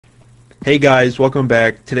Hey guys, welcome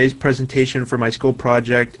back. Today's presentation for my school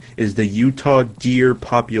project is the Utah deer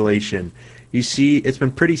population. You see, it's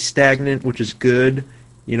been pretty stagnant, which is good.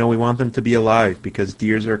 You know, we want them to be alive because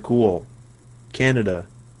deers are cool. Canada.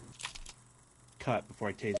 Cut before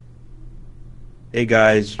I tase. Hey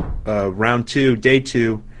guys, round two, day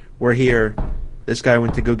two. We're here. This guy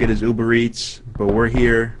went to go get his Uber Eats, but we're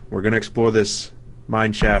here. We're gonna explore this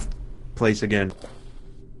mine shaft place again.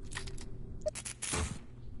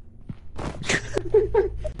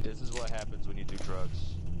 This is what happens when you do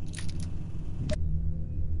drugs.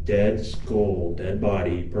 Dead skull, dead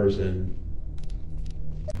body, person.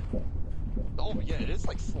 Oh yeah, it is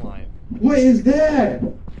like slime. What is that?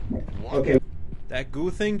 What? Okay. That goo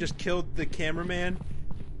thing just killed the cameraman.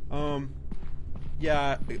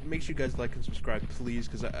 Yeah, make sure you guys like and subscribe, please,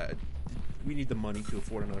 because we need the money to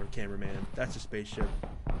afford another cameraman. That's a spaceship.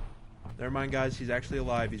 Never mind, guys. He's actually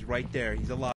alive. He's right there. He's alive.